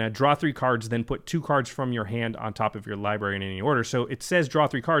 blue mana, draw 3 cards, then put 2 cards from your hand on top of your library in any order. So it says draw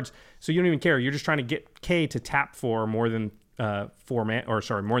 3 cards, so you don't even care. You're just trying to get K to tap for more than more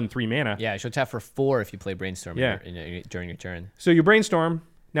than 3 mana. Yeah, she'll tap for 4 if you play Brainstorm during your turn. So you Brainstorm.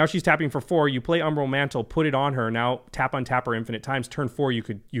 Now she's tapping for 4. You play Umbral Mantle, put it on her. Now tap untap her infinite times. Turn 4, you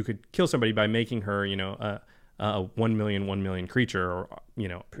could kill somebody by making her, a 1 million creature, or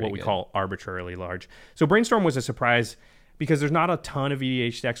what we call arbitrarily large. So Brainstorm was a surprise because there's not a ton of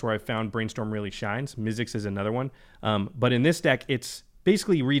EDH decks where I found Brainstorm really shines. Mizzix is another one. But in this deck, it's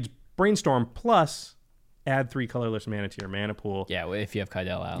basically reads Brainstorm plus add 3 colorless mana to your mana pool. Yeah, if you have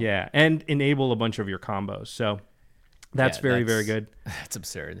Kydele out. Yeah, and enable a bunch of your combos. So that's very good. That's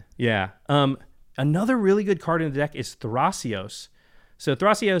absurd. Yeah. Another really good card in the deck is Thrasios. So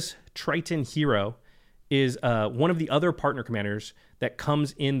Thrasios, Triton Hero, is one of the other partner commanders that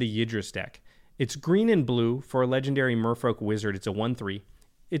comes in the Yidris deck. It's green and blue for a legendary Merfolk Wizard. It's a 1/3.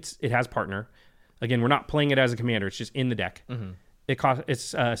 It has partner. Again, we're not playing it as a commander. It's just in the deck. It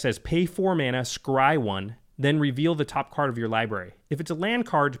says pay 4 mana, scry 1, then reveal the top card of your library. If it's a land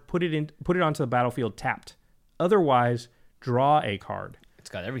card, put it onto the battlefield tapped. Otherwise, draw a card. It's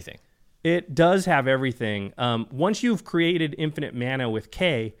got everything. It does have everything. Once you've created infinite mana with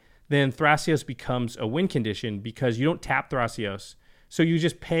K, then Thrasios becomes a win condition because you don't tap Thrasios. So you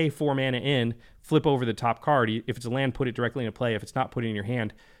just pay 4 mana in, flip over the top card. If it's a land, put it directly into play. If it's not, put it in your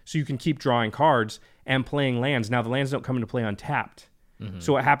hand. So you can keep drawing cards and playing lands. Now, the lands don't come into play untapped.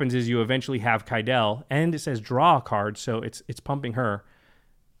 So what happens is you eventually have Kydele, and it says draw a card, so it's pumping her.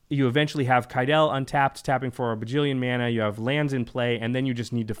 You eventually have Kydele untapped, tapping for a bajillion mana. You have lands in play, and then you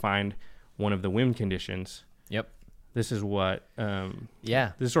just need to find one of the win conditions. Yep. This is what...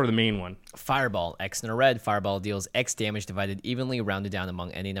 Yeah. This is sort of the main one. Fireball. X and a red. Fireball deals X damage divided evenly, rounded down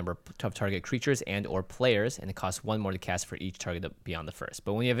among any number of target creatures and or players, and it costs 1 more to cast for each target beyond the first.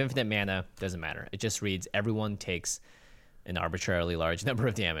 But when you have infinite mana, it doesn't matter. It just reads everyone takes an arbitrarily large number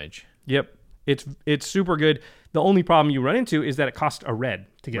of damage. Yep. It's super good. The only problem you run into is that it costs a red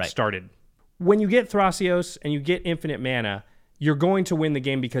to get started. When you get Thrasios and you get infinite mana, you're going to win the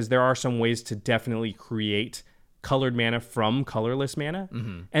game because there are some ways to definitely create colored mana from colorless mana.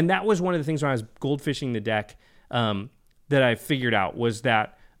 And that was one of the things when I was goldfishing the deck that I figured out was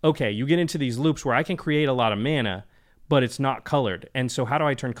that, okay, you get into these loops where I can create a lot of mana, but it's not colored. And so how do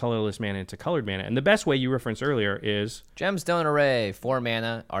I turn colorless mana into colored mana? And the best way you referenced earlier is... Gemstone Array, 4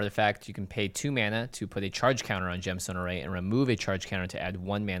 mana artifact. You can pay 2 mana to put a charge counter on Gemstone Array and remove a charge counter to add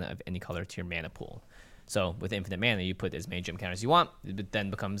 1 mana of any color to your mana pool. So with infinite mana, you put as many gem counters as you want. It then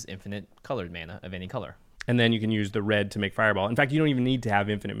becomes infinite colored mana of any color. And then you can use the red to make Fireball. In fact, you don't even need to have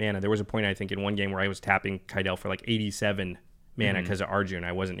infinite mana. There was a point, I think, in one game where I was tapping Kydele for like 87 mana because of Arjun.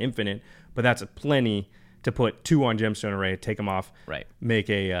 I wasn't infinite, but that's plenty to put 2 on Gemstone Array, take them off,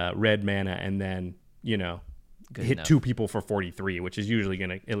 make a red mana, and then, hit enough. 2 people for 43, which is usually going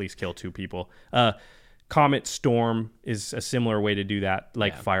to at least kill 2 people. Comet Storm is a similar way to do that,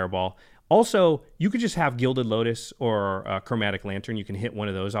 like Fireball. Also, you could just have Gilded Lotus or Chromatic Lantern. You can hit one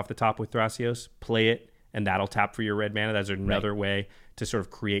of those off the top with Thrasios, play it, and that'll tap for your red mana. That's another way to sort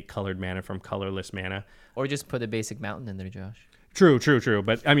of create colored mana from colorless mana. Or just put a basic mountain in there, Josh. True.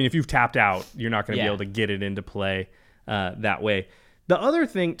 But, I mean, if you've tapped out, you're not going to be able to get it into play that way. The other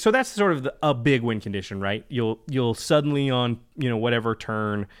thing, so that's sort of a big win condition, right? You'll suddenly on, whatever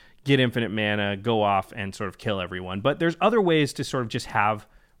turn, get infinite mana, go off, and sort of kill everyone. But there's other ways to sort of just have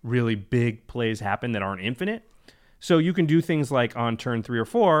really big plays happen that aren't infinite. So you can do things like on turn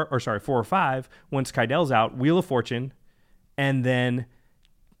 4 or 5, once Kydele's out, Wheel of Fortune, and then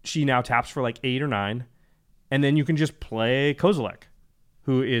she now taps for like 8 or 9. And then you can just play Kozilek,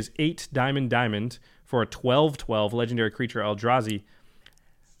 who is 8 diamond for a 12/12 legendary creature Eldrazi.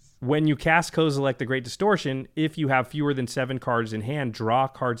 When you cast Kozilek the Great Distortion, if you have fewer than 7 cards in hand, draw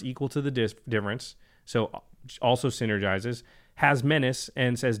cards equal to the difference. So also synergizes. Has Menace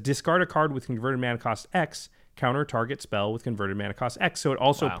and says discard a card with converted mana cost X, counter target spell with converted mana cost X. So it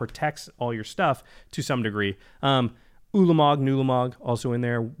also protects all your stuff to some degree. Ulamog, Nulamog also in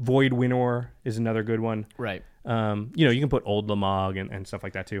there. Void Winnower is another good one. Right. You can put Old Lamog and stuff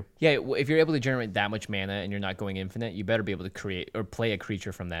like that too. Yeah, if you're able to generate that much mana and you're not going infinite, you better be able to create or play a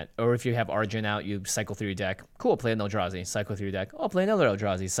creature from that. Or if you have Arjun out, you cycle through your deck. Cool, play an Eldrazi, cycle through your deck. Oh, play another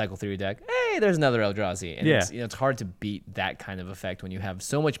Eldrazi, cycle through your deck. Hey, there's another Eldrazi. And it's hard to beat that kind of effect when you have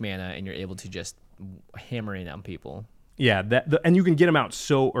so much mana and you're able to just hammer in on people. Yeah, and you can get them out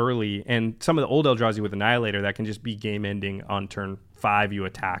so early. And some of the old Eldrazi with Annihilator, that can just be game ending on turn 5. You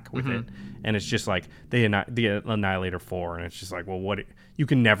attack with it, and it's just like they Annihilator 4, and it's just like, well, you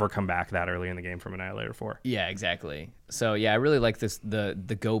can never come back that early in the game from Annihilator 4. Yeah, exactly. So yeah, I really like this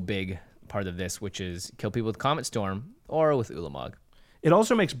the go big part of this, which is kill people with Comet Storm or with Ulamog. It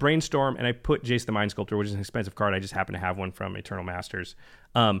also makes Brainstorm, and I put Jace the Mind Sculptor, which is an expensive card. I just happen to have one from Eternal Masters.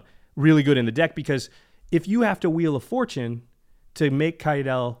 Really good in the deck because if you have to Wheel of Fortune to make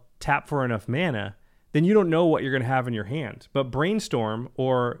Kydele tap for enough mana, then you don't know what you're going to have in your hand. But Brainstorm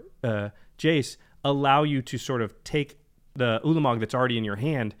or Jace allow you to sort of take the Ulamog that's already in your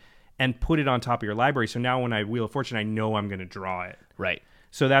hand and put it on top of your library. So now when I Wheel of Fortune, I know I'm going to draw it. Right.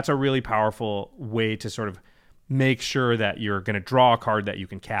 So that's a really powerful way to sort of make sure that you're going to draw a card that you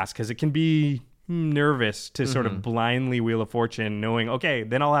can cast, because it can be nervous to sort of blindly Wheel of Fortune knowing, okay,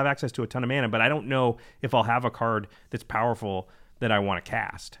 then I'll have access to a ton of mana, but I don't know if I'll have a card that's powerful that I want to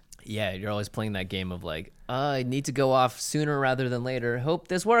cast. Yeah, you're always playing that game of like, I need to go off sooner rather than later. Hope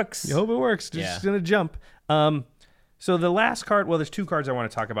this works. You hope it works. Just gonna jump. So the last card, well, there's two cards I want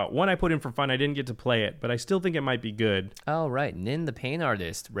to talk about. One I put in for fun. I didn't get to play it, but I still think it might be good. Oh, right. Nin the Pain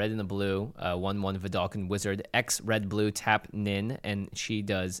Artist, red and the blue, 1/1 Vidalcan Wizard, X red blue, tap Nin, and she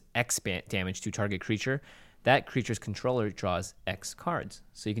does X damage to target creature. That creature's controller draws X cards.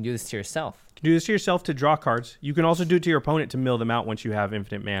 So you can do this to yourself. You can do this to yourself to draw cards. You can also do it to your opponent to mill them out once you have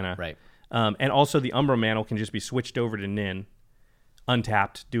infinite mana. Right. And also the Umbra Mantle can just be switched over to Nin,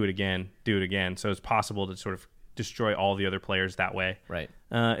 untapped, do it again. So it's possible to sort of destroy all the other players that way. Right.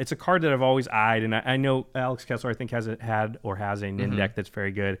 It's a card that I've always eyed, and I know Alex Kessler, I think, has a Nin deck that's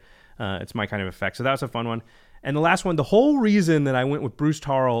very good. It's my kind of effect. So that was a fun one. And the last one, the whole reason that I went with Bruce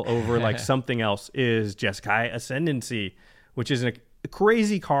Tarl over like something else is Jeskai Ascendancy, which is a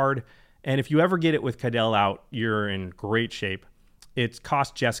crazy card. And if you ever get it with Kydele out, you're in great shape. It's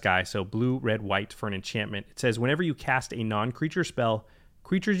cost Jeskai, so blue, red, white for an enchantment. It says whenever you cast a non-creature spell,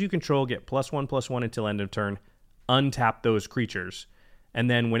 creatures you control get +1/+1 until end of turn. Untap those creatures. And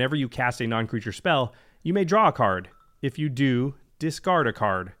then whenever you cast a non-creature spell, you may draw a card. If you do, discard a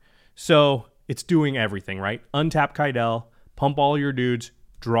card. So it's doing everything, right? Untap Kydele, pump all your dudes,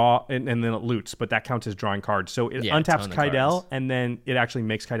 draw, and then it loots, but that counts as drawing cards. So it untaps Kydele, and then it actually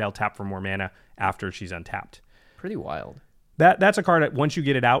makes Kydele tap for more mana after she's untapped. Pretty wild. That's a card that once you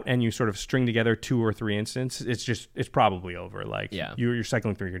get it out and you sort of string together 2 or 3 instances, it's probably over. Like you're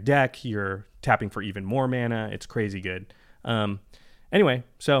cycling through your deck, you're tapping for even more mana. It's crazy good. Anyway,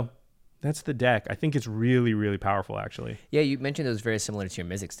 so that's the deck. I think it's really, really powerful, actually. Yeah, you mentioned it was very similar to your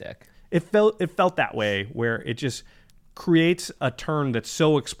Mizzix deck. It felt that way, where it just creates a turn that's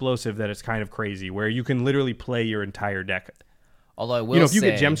so explosive that it's kind of crazy, where you can literally play your entire deck. Although I will say, if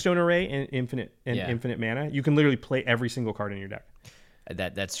you get Gemstone Array and infinite mana, you can literally play every single card in your deck.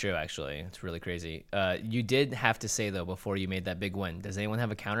 That's true, actually. It's really crazy. You did have to say, though, before you made that big win, does anyone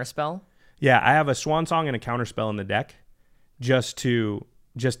have a counterspell? Yeah, I have a Swan Song and a counterspell in the deck, just so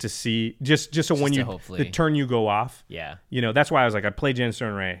when the turn you go off. Yeah. That's why I was like, I played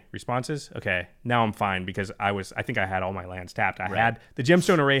Gemstone Array. Responses? Okay, now I'm fine because I think I had all my lands tapped. Had the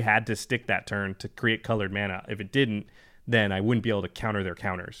Gemstone Array had to stick that turn to create colored mana. If it didn't, then I wouldn't be able to counter their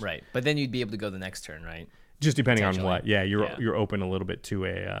counters. Right, but then you'd be able to go the next turn, right? Just depending on what. Yeah, you're open a little bit to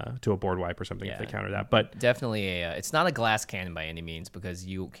a board wipe or something if they counter that. But definitely it's not a glass cannon by any means, because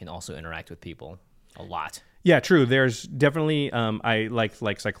you can also interact with people a lot. Yeah, true. There's definitely I like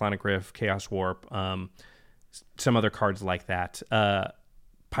Cyclonic Rift, Chaos Warp, some other cards like that.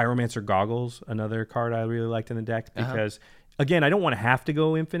 Pyromancer Goggles, another card I really liked in the deck because again, I don't want to have to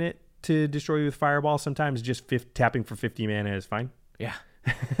go infinite to destroy you with Fireball. Sometimes just tapping for 50 mana is fine. Yeah.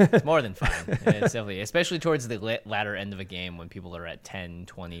 It's more than fine. It's definitely, especially towards the latter end of a game when people are at 10,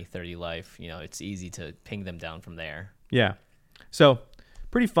 20, 30 life, it's easy to ping them down from there. Yeah. So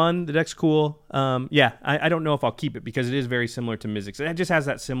pretty fun. The deck's cool. I don't know if I'll keep it because it is very similar to Mizzix. It just has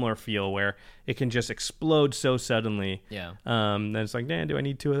that similar feel where it can just explode so suddenly. Yeah. Then it's like, do I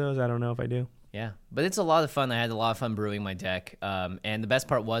need 2 of those? I don't know if I do. Yeah, but it's a lot of fun. I had a lot of fun brewing my deck, and the best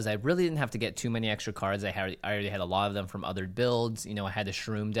part was I really didn't have to get too many extra cards. I already had a lot of them from other builds. I had a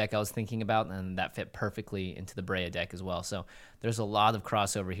Shroom deck I was thinking about, and that fit perfectly into the Breya deck as well. So there's a lot of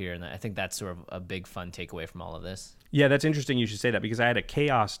crossover here, and I think that's sort of a big fun takeaway from all of this. Yeah, that's interesting you should say that because I had a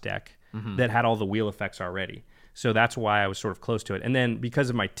Chaos deck that had all the wheel effects already. So that's why I was sort of close to it. And then because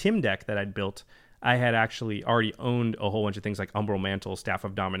of my Tim deck that I'd built, I had actually already owned a whole bunch of things like Umbral Mantle, Staff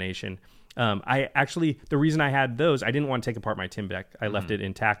of Domination. The reason I had those, I didn't want to take apart my Tim deck. I left it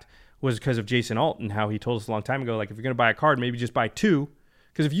intact, was because of Jason Alt and how he told us a long time ago, like, if you're going to buy a card, maybe just buy 2.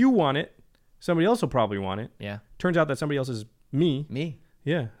 Because if you want it, somebody else will probably want it. Yeah. Turns out that somebody else is me.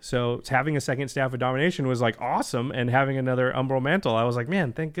 Yeah. So having a second Staff of Domination was like awesome. And having another Umbral Mantle, I was like,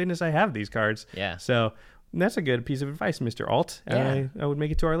 man, thank goodness I have these cards. Yeah. So that's a good piece of advice, Mr. Alt. Yeah. I would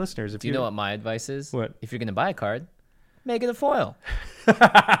make it to our listeners. Do you know what my advice is? What? If you're going to buy a card, make it a foil.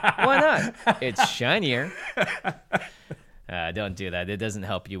 Why not? It's shinier. Don't do that. It doesn't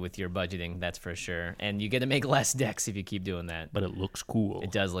help you with your budgeting, that's for sure. And you get to make less decks if you keep doing that. But it looks cool.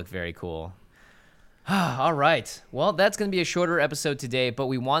 It does look very cool. All right. Well, that's going to be a shorter episode today, but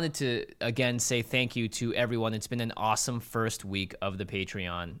we wanted to, again, say thank you to everyone. It's been an awesome first week of the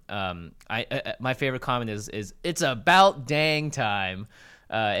Patreon. My favorite comment is it's about dang time.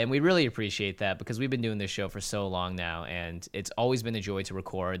 And we really appreciate that because we've been doing this show for so long now, and it's always been a joy to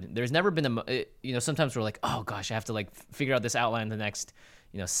record. There's never been sometimes we're like, oh gosh, I have to figure out this outline the next,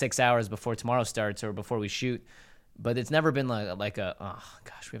 6 hours before tomorrow starts or before we shoot. But it's never been like oh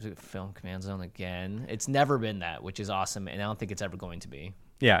gosh, we have to film Command Zone again. It's never been that, which is awesome, and I don't think it's ever going to be.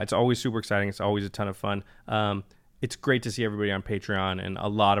 Yeah, it's always super exciting. It's always a ton of fun. it's great to see everybody on Patreon and a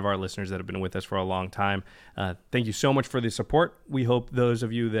lot of our listeners that have been with us for a long time. Thank you so much for the support. We hope those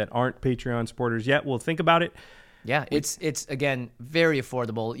of you that aren't Patreon supporters yet will think about it. Yeah, it's again very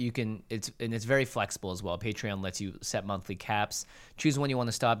affordable. It's very flexible as well. Patreon lets you set monthly caps, choose when you want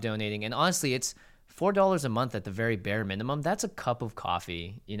to stop donating, and honestly, it's $4 a month at the very bare minimum. That's a cup of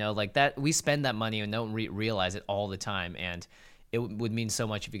coffee, like that. We spend that money and don't realize it all the time, and it would mean so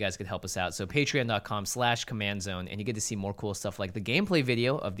much if you guys could help us out. So patreon.com/command zone, and you get to see more cool stuff like the gameplay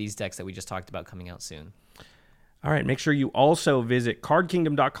video of these decks that we just talked about coming out soon. All right, make sure you also visit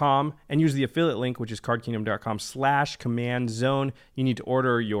cardkingdom.com and use the affiliate link, which is cardkingdom.com/command zone. You need to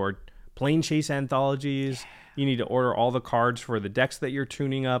order your Plane Chase anthologies. You need to order all the cards for the decks that you're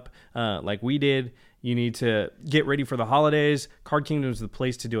tuning up, like we did. You need to get ready for the holidays. Card Kingdom is the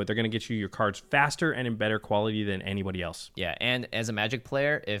place to do it. They're going to get you your cards faster and in better quality than anybody else. Yeah, and as a Magic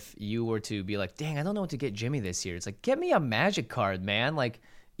player, if you were to be like, dang, I don't know what to get Jimmy this year, it's like, get me a Magic card, man. Like,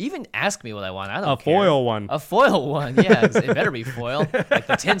 even ask me what I want. I don't care. A foil one. A foil one, yeah. It better be foil, like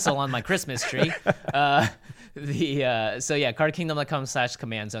the tinsel on my Christmas tree. So yeah,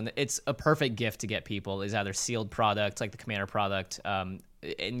 cardkingdom.com/command zone. It's a perfect gift to get people. Is either sealed product, like the Commander product, and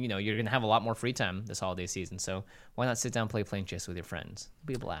you're gonna have a lot more free time this holiday season. So why not sit down and play Plane Chess with your friends? It'll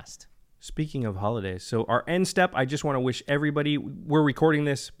be a blast. Speaking of holidays, so our end step, I just want to wish everybody, we're recording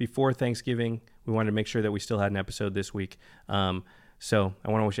this before Thanksgiving. We wanted to make sure that we still had an episode this week. So I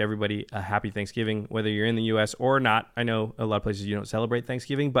want to wish everybody a happy Thanksgiving, whether you're in the U.S. or not. I know a lot of places you don't celebrate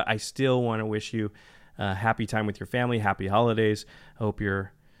Thanksgiving, but I still want to wish you a happy time with your family, happy holidays. I hope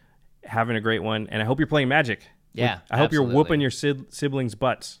you're having a great one, and I hope you're playing Magic. Yeah, I hope you're whooping your siblings'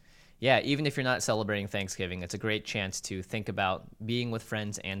 butts. Yeah, even if you're not celebrating Thanksgiving, it's a great chance to think about being with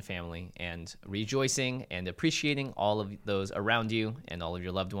friends and family and rejoicing and appreciating all of those around you and all of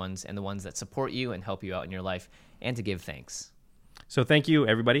your loved ones and the ones that support you and help you out in your life, and to give thanks. So thank you,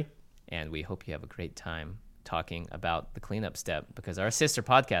 everybody. And we hope you have a great time talking about the cleanup step, because our sister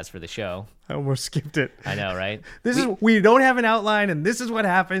podcast for the show. I almost skipped it. I know, right? We don't have an outline, and this is what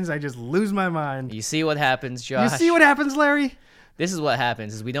happens. I just lose my mind. You see what happens, Josh? You see what happens, Larry? This is what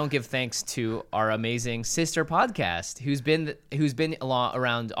happens: is we don't give thanks to our amazing sister podcast, who's been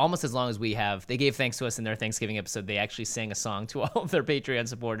around almost as long as we have. They gave thanks to us in their Thanksgiving episode. They actually sang a song to all of their Patreon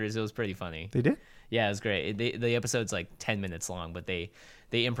supporters. It was pretty funny. They did? Yeah, it was great. The episode's like 10 minutes long, but they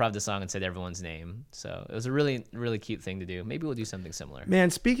improv the song and said everyone's name. So it was a really, really cute thing to do. Maybe we'll do something similar. Man,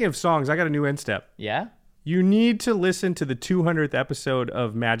 speaking of songs, I got a new end step. Yeah? You need to listen to the 200th episode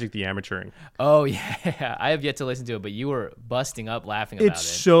of Magic the Amateuring. Oh, yeah. I have yet to listen to it, but you were busting up laughing about it. It's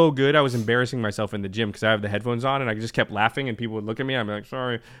so good. I was embarrassing myself in the gym because I have the headphones on, and I just kept laughing, and people would look at me. I'm like,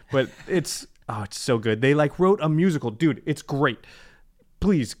 sorry. But it's so good. They wrote a musical. Dude, it's great.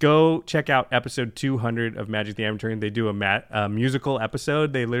 Please go check out episode 200 of Magic the Amateuring. They do a musical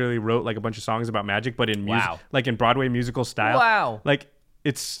episode. They literally wrote a bunch of songs about magic, but in music, in Broadway musical style. Wow.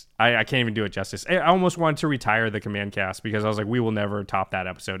 I can't even do it justice. I almost wanted to retire the Command Cast because I was like, we will never top that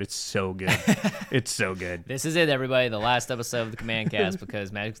episode. It's so good. It's so good. This is it, everybody. The last episode of the Command Cast,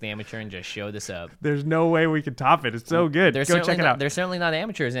 because Magic the Amateuring just showed this up. There's no way we can top it. It's so good. Go check it out. They're certainly not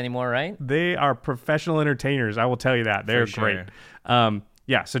amateurs anymore, right? They are professional entertainers. I will tell you that. They're great.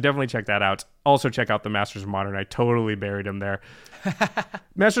 Yeah, so definitely check that out. Also check out the Masters of Modern. I totally buried them there.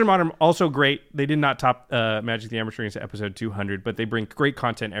 Masters of Modern, also great. They did not top Magic the Amateuring episode 200, but they bring great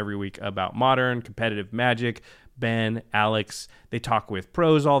content every week about modern, competitive Magic. Ben, Alex, they talk with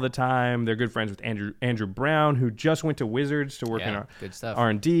pros all the time. They're good friends with Andrew Brown, who just went to Wizards to work in good stuff.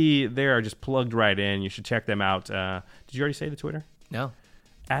 R&D. They are just plugged right in. You should check them out. Did you already say the Twitter? No.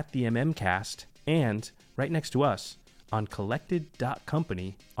 At the MMcast, and right next to us, on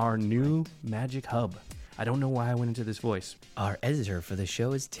collected.company, our new Magic Hub. I don't know why I went into this voice. Our editor for the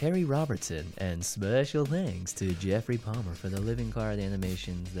show is Terry Robertson, and special thanks to Jeffrey Palmer for the living card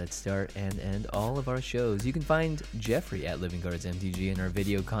animations that start and end all of our shows. You can find Jeffrey at Living Cards MTG and our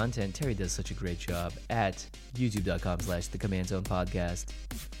video content. Terry does such a great job at youtube.com/The Command Zone Podcast.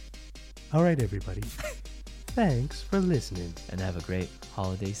 All right, everybody. Thanks for listening. And have a great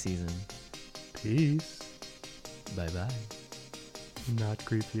holiday season. Peace. Bye-bye. Not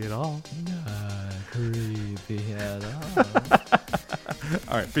creepy at all. Not creepy at all.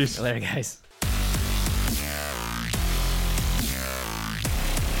 All right, peace. Later, guys.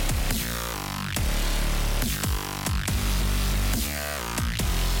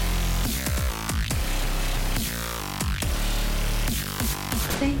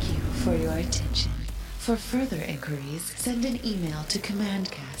 Thank you for your attention. For further inquiries, send an email to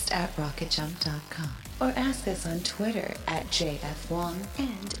commandcast@rocketjump.com or ask us on Twitter @JFWong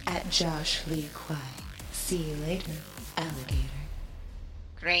and @JoshLeeQuai. See you later, alligator.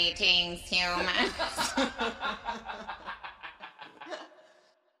 Greetings, humans.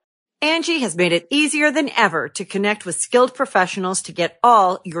 Angie has made it easier than ever to connect with skilled professionals to get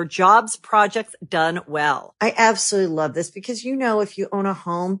all your jobs projects done well. I absolutely love this because, you know, if you own a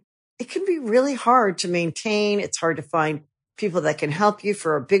home, it can be really hard to maintain. It's hard to find people that can help you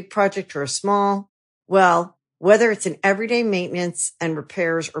for a big project or a small. Well, whether it's in everyday maintenance and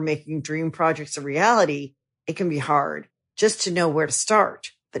repairs or making dream projects a reality, it can be hard just to know where to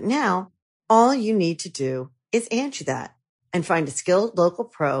start. But now all you need to do is Angie that and find a skilled local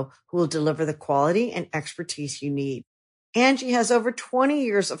pro who will deliver the quality and expertise you need. Angie has over 20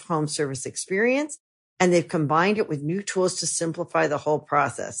 years of home service experience, and they've combined it with new tools to simplify the whole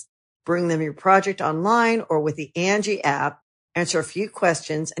process. Bring them your project online or with the Angie app, answer a few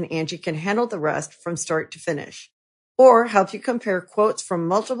questions, and Angie can handle the rest from start to finish. Or help you compare quotes from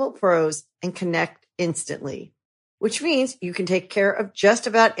multiple pros and connect instantly, which means you can take care of just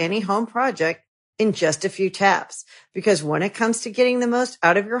about any home project in just a few taps. Because when it comes to getting the most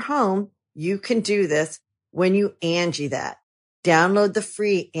out of your home, you can do this when you Angie that. Download the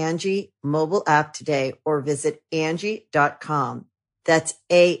free Angie mobile app today or visit Angie.com. That's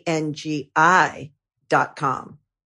ANGI.com.